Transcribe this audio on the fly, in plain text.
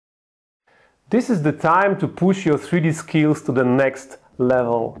This is the time to push your 3D skills to the next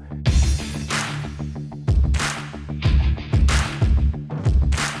level.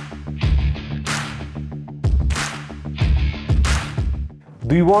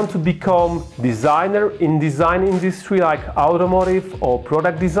 Do you want to become designer in design industry like automotive or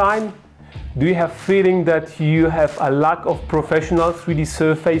product design? Do you have feeling that you have a lack of professional 3D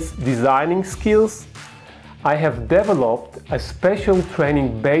surface designing skills? I have developed a special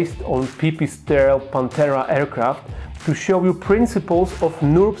training based on Pipistrel Panthera Aircraft to show you principles of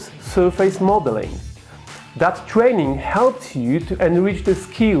NURBS surface modeling. That training helps you to enrich the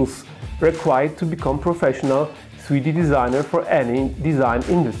skills required to become professional 3D designer for any design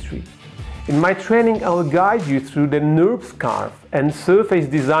industry. In my training, I will guide you through the NURBS curve and surface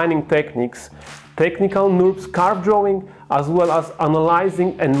designing techniques, technical NURBS curve drawing, as well as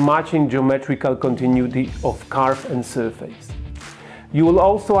analyzing and matching geometrical continuity of curve and surface. You will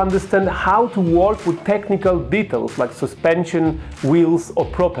also understand how to work with technical details like suspension, wheels or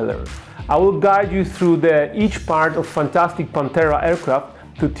propeller. I will guide you through each part of fantastic Panthera aircraft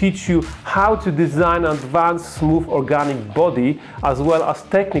to teach you how to design an advanced smooth organic body as well as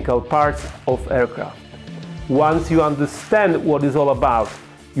technical parts of aircraft. Once you understand what it's all about,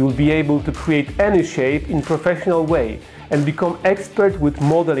 you will be able to create any shape in a professional way and become expert with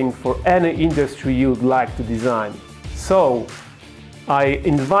modeling for any industry you would like to design. So, I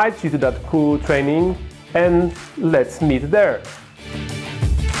invite you to that cool training and let's meet there.